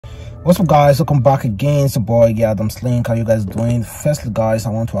What's up, guys? Welcome back again. It's your boy Adamslink. How you guys doing? Firstly, guys,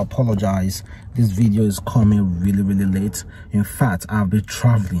 I want to apologize. This video is coming really late. In fact, I've been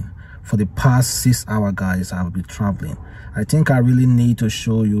traveling for the past 6 hours, guys. I've been traveling. I think I really need to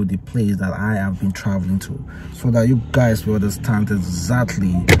show you the place that I have been traveling to, so that you guys will understand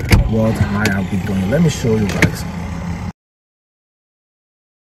exactly what I have been doing. Let me show you guys.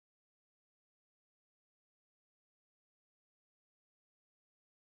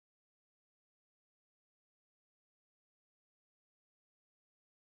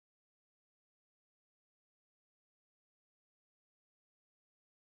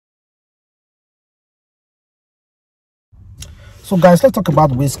 So guys, let's talk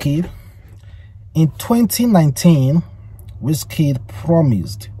about Wizkid. In 2019, Wizkid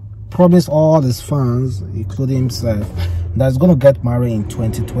promised all his fans, including himself, that he's going to get married in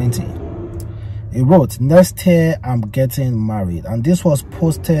 2020. He wrote, "Next year I'm getting married," and this was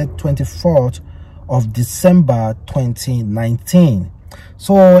posted 24th of December 2019.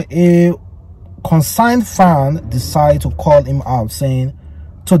 So a consigned fan decided to call him out, saying,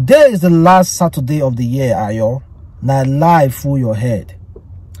 "Today is the last Saturday of the year, Ayo. Now lie fool your head."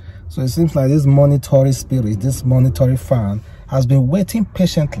 So it seems like this monetary spirit, this monetary fan, has been waiting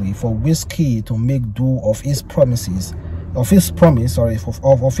patiently for Wizkid to make do of his promise to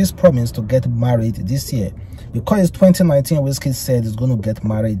get married this year. Because it's 2019, Wizkid said he's going to get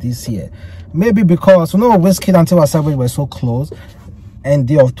married this year. Maybe because, Wizkid and Tiwa Savage were so close, end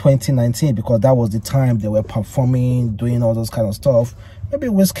day of 2019, because that was the time they were performing, doing all those kind of stuff. Maybe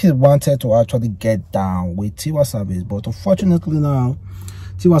Wizkid wanted to actually get down with Tiwa Savage, but unfortunately now,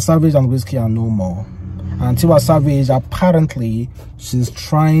 Tiwa Savage and Wizkid are no more. And Tiwa Savage, apparently, she's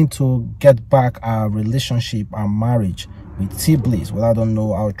trying to get back our relationship and marriage with T-Bliss. Well, I don't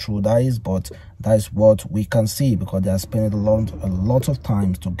know how true that is, but that is what we can see, because they are spending a lot of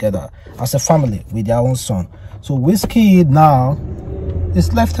time together as a family with their own son. So Wizkid now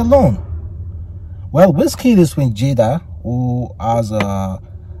is left alone. Well, Wizkid is with Jada, who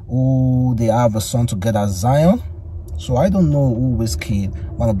they have a son together, Zion. So I don't know who Wizkid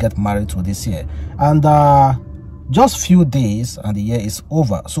want to get married to this year. And just few days and the year is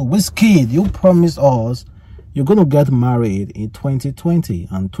over. So Wizkid, you promised us you're going to get married in 2020,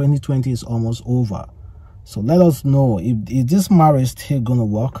 and 2020 is almost over. So let us know if this marriage still going to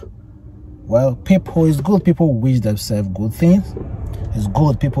work. Well, it's good people wish themselves good things. It's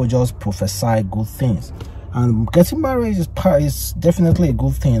good people just prophesy good things. And getting married is definitely a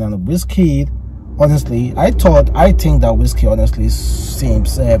good thing. And Wizkid, honestly, I think that Wizkid honestly see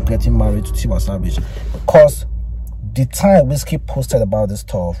himself getting married to Tiwa Savage, because the time Wizkid posted about this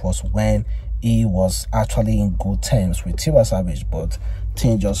stuff was when he was actually in good terms with Tiwa Savage, but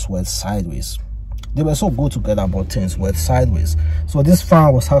things just went sideways. They were so good together, but things went sideways. So this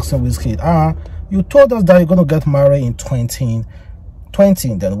fan was asking Wizkid, you told us that you're going to get married in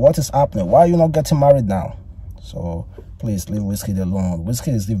 2020, then what is happening? Why are you not getting married now? So please leave Wizkid alone.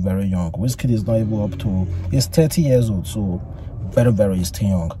 Wizkid is still very young. Wizkid is not even up to, he's 30 years old, so very still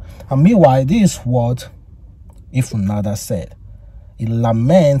young. And meanwhile, this is what Ifunada said. He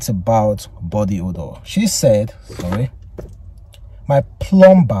laments about body odor. She said, "My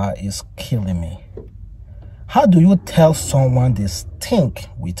plumber is killing me. How do you tell someone they stink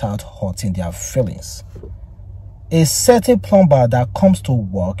without hurting their feelings? A certain plumber that comes to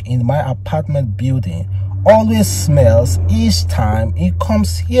work in my apartment building always smells each time he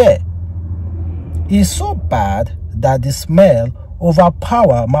comes here. It's so bad that the smell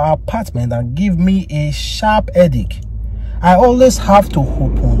overpowers my apartment and give me a sharp headache. I always have to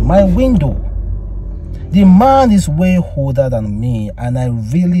open my window. The man is way older than me, and I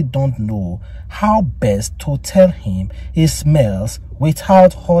really don't know how best to tell him he smells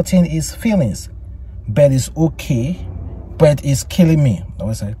without hurting his feelings. But it's okay, but it's killing me."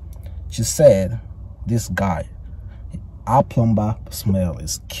 She said, this guy, our plumber smell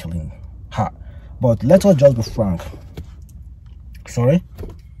is killing her. But let us just be frank.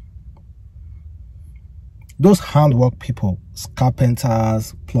 Those handwork people,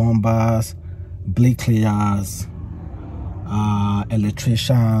 carpenters, plumbers, bricklayers,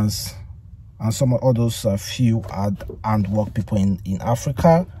 electricians, and some of those few handwork people in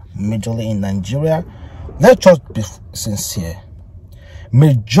Africa, majorly in Nigeria, let's just be sincere.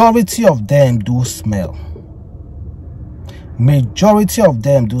 Majority of them do smell. Majority of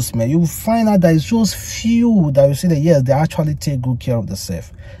them do smell. You will find out that it's just few that you see that yes, they actually take good care of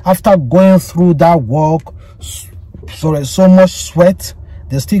themselves. After going through that work, so much sweat,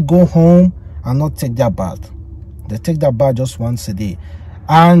 they still go home and not take their bath. They take their bath just once a day,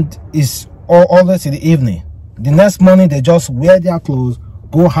 and it's always in the evening. The next morning they just wear their clothes,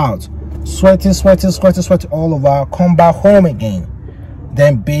 go out, sweating all over, come back home again,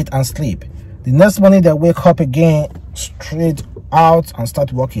 then bathe and sleep. The next morning they wake up again, straight out and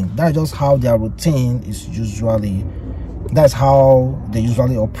start working. That's just how their routine is usually, that's how they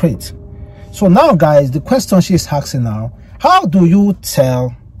usually operate. So now guys, the question she's asking now, how do you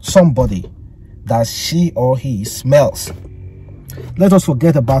tell somebody that she or he smells? Let us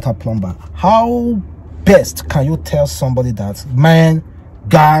forget about a plumber. How best can you tell somebody that, man,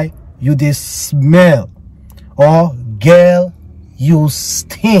 guy, you dey smell, or girl, you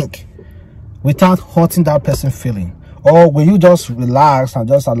stink, without hurting that person's feeling? Or will you just relax and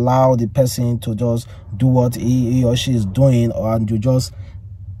just allow the person to just do what he or she is doing, and you just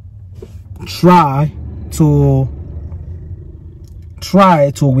try to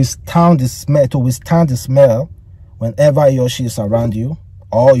withstand the smell whenever he or she is around you?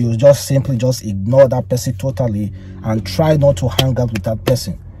 Or you just simply just ignore that person totally and try not to hang out with that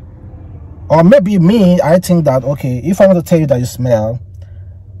person? Or maybe me, I think that, okay, if I want to tell you that you smell,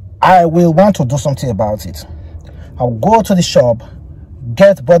 I will want to do something about it. I'll go to the shop,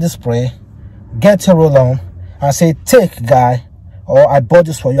 get body spray, get a roll-on, and say, take guy, or I bought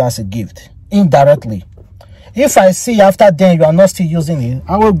this for you as a gift, indirectly. If I see after then you are not still using it,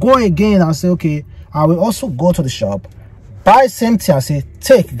 I will go again and say, okay, I will also go to the shop, buy same thing and say,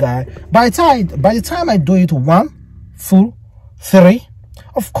 take guy. By the time I do it 1, 2, 3,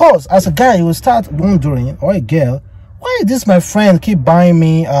 of course, as a guy, you will start wondering, or a girl, why this my friend keep buying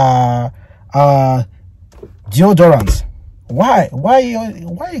me deodorant? Why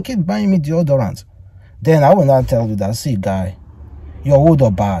you keep buying me deodorant? Then I will not tell you that, see guy, you're old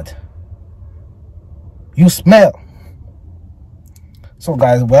or bad, you smell. So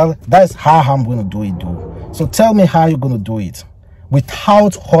guys, well, that's how I'm going to do it though. So tell me how you're going to do it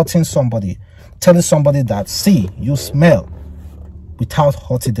without hurting somebody. Telling somebody that, see, you smell, without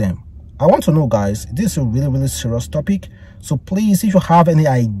hurting them. I want to know, guys, this is a really serious topic. So please, if you have any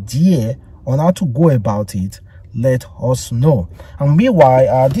idea on how to go about it, let us know. And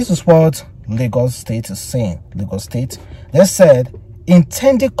meanwhile, this is what Lagos State is saying. Lagos State, they said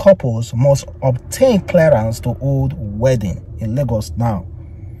intended couples must obtain clearance to hold wedding in Lagos now.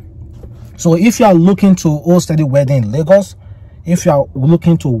 So if you are looking to hold steady wedding in Lagos, if you are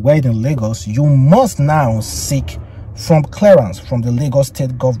looking to wed in Lagos, you must now seek from clearance from the Lagos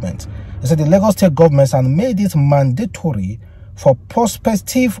State government. They said the Lagos State government has made it mandatory for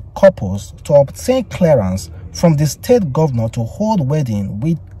prospective couples to obtain clearance from the state governor to hold wedding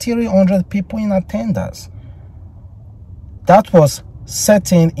with 300 people in attendance. That was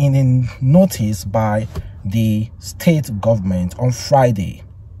set in a notice by the state government on Friday.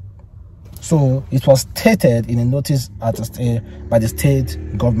 So it was stated in a notice by the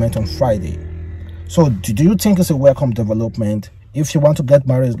state government on Friday. So do you think it's a welcome development? If you want to get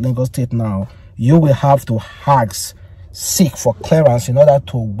married in Lagos State now, you will have to seek for clearance in order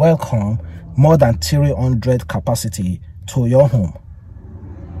to welcome more than 300 capacity to your home.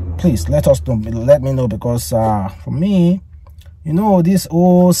 Please let me know, because for me, you know, this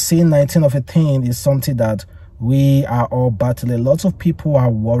whole C19 of a thing is something that we are all battling. Lots of people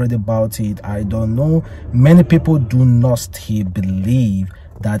are worried about it. I don't know. Many people do not still believe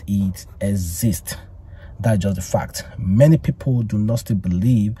that it exists. That's just the fact. Many people do not still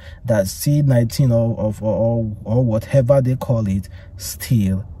believe that C19 or whatever they call it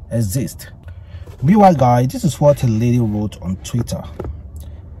still exists. Meanwhile, guys, this is what a lady wrote on Twitter.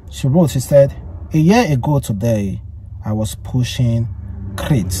 She said, a year ago today, I was pushing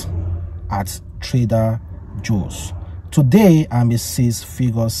crates at Trader Joe's. Today, I'm a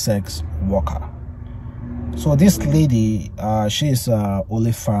 6-figure sex worker. So this lady, she is a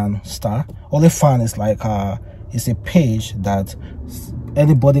OnlyFans star. OnlyFans is like it's a page that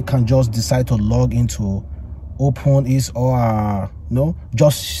anybody can just decide to log into, open his or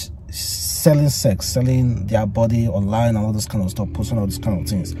just selling sex, selling their body online and all this kind of stuff, posting all these kind of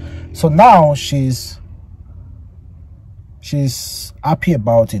things. So now she's happy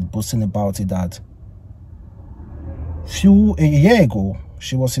about it, boasting about it, that a year ago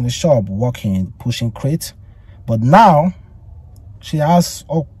she was in the shop working, pushing crates, but now she has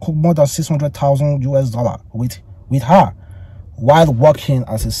more than $600,000 with her while working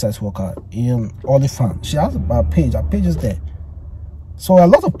as a sex worker in OnlyFans. She has a page. Her page is there. So a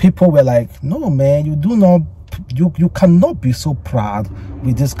lot of people were like, no man, you cannot be so proud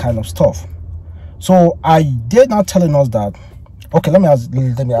with this kind of stuff. So they're not telling us that, okay, let me ask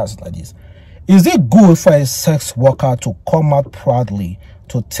it like this. Is it good for a sex worker to come out proudly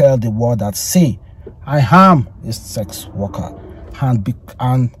to tell the world that, see, I am a sex worker,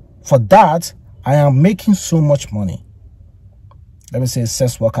 and for that I am making so much money? let me say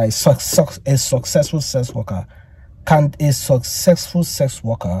sex worker, a successful sex worker. Can a successful sex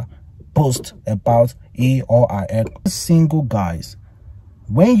worker boast about he or her? Single guys,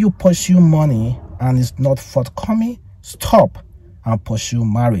 when you pursue money and it's not forthcoming, stop and pursue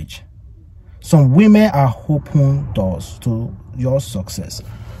marriage. Some women are open doors to your success.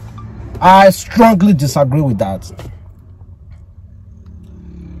 I strongly disagree with that.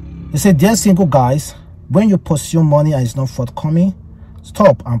 They say, dear single guys, when you pursue money and it's not forthcoming,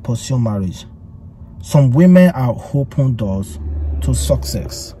 stop and pursue marriage. Some women are open doors to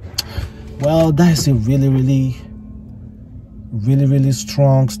success. Well, that is a really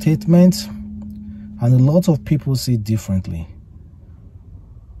strong statement, and a lot of people see it differently.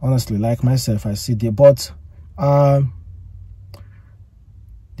 Honestly, like myself, I see it, but the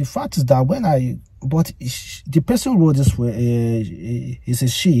fact is that when the person who wrote this is a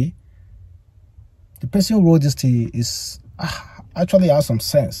she. The person who wrote this is actually has some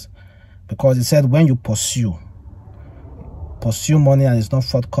sense, because it said when you pursue money and it's not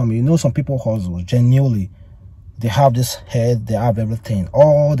forthcoming. You know, some people hustle genuinely. They have this head, they have everything.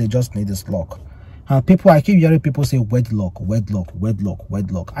 All they just need is luck. And I keep hearing people say wedlock.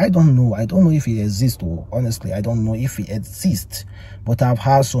 I don't know if it exists, though. Honestly, I don't know if it exists. But I've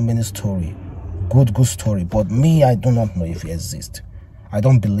heard so many stories, good story. But me, I do not know if it exists. I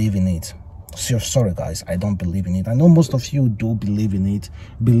don't believe in it. Sorry guys, I don't believe in it. I know most of you do believe in it,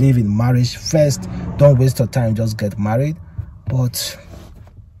 believe in marriage first. Don't waste your time, just get married. But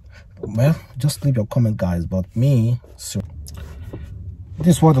well, just leave your comment, guys. But me, so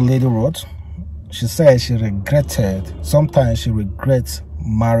this is what the lady wrote. She said sometimes she regrets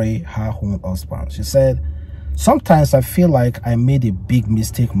marrying her own husband. She said, sometimes I feel like I made a big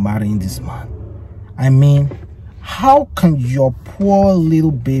mistake marrying this man. I mean, how can your poor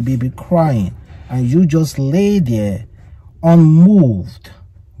little baby be crying and you just lay there unmoved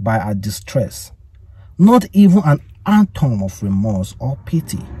by her distress? Not even an atom of remorse or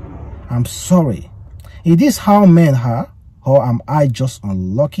pity. I'm sorry. Is this how men are, or am I just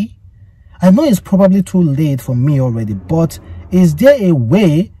unlucky? I know it's probably too late for me already, but is there a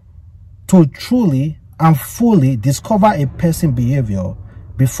way to truly and fully discover a person's behavior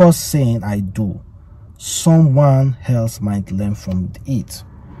before saying I do? Someone else might learn from it.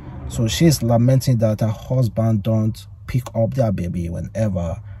 So she's lamenting that her husband don't pick up their baby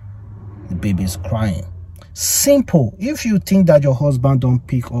whenever the baby is crying. Simple. If you think that your husband don't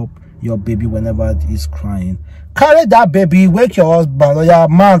pick up your baby whenever he's crying, carry that baby, wake your husband, or your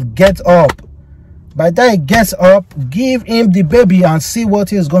man, get up. By the time he gets up, give him the baby and see what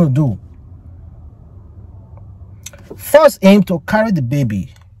he's going to do. Force him to carry the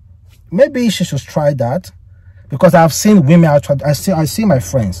baby. Maybe she should try that, because I've seen women. I see my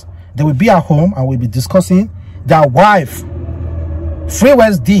friends. They will be at home and we'll be discussing their wife. Free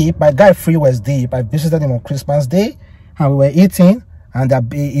West Deep, my guy Free West Deep. I visited him on Christmas Day and we were eating, and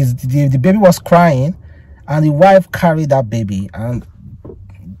the baby was crying, and the wife carried that baby and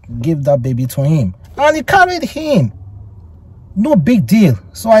gave that baby to him, and he carried him. No big deal.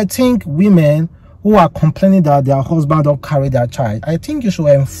 So I think women who are complaining that their husband don't carry their child, I think you should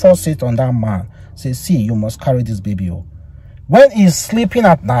enforce it on that man. Say, see, you must carry this baby. When he's sleeping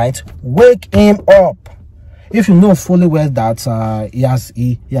at night, wake him up. If you know fully well that he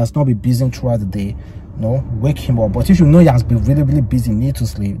has not been busy throughout the day, no, wake him up. But if you know he has been really busy, need to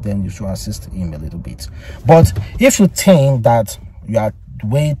sleep, then you should assist him a little bit. But if you think that you are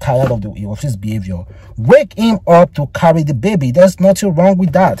way tired of his behavior, wake him up to carry the baby. There's nothing wrong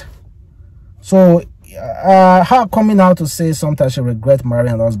with that. So her coming out to say sometimes she regret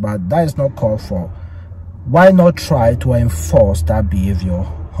marrying her husband, that is not called for. Why not try to enforce that behavior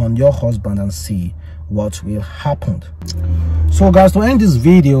on your husband and see what will happen? So guys, to end this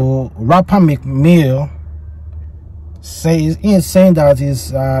video, rapper Meek Mill says he is saying that he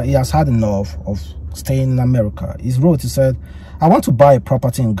has had enough of staying in America. He said, I want to buy a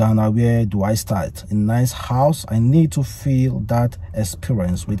property in Ghana. Where do I start? In a nice house. I need to feel that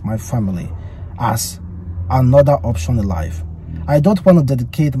experience with my family as another option in life. I don't want to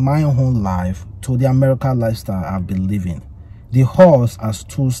dedicate my own life to the American lifestyle I've been living. The odds are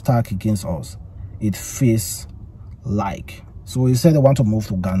too stacked against us. It feels like. So he said he wants to move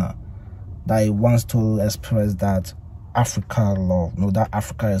to Ghana, that he wants to express that Africa love, that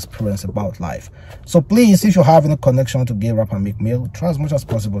Africa experience about life. So please, if you have any connection to gay rapper Meek Mill, try as much as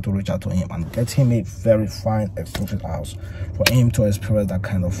possible to reach out to him and get him a very fine, exclusive house for him to experience that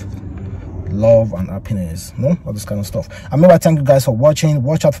kind of love and happiness, all this kind of stuff. I thank you guys for watching.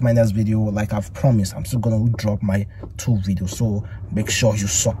 Watch out for my next video. Like I've promised, I'm still gonna drop my 2 videos, so make sure you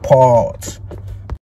support.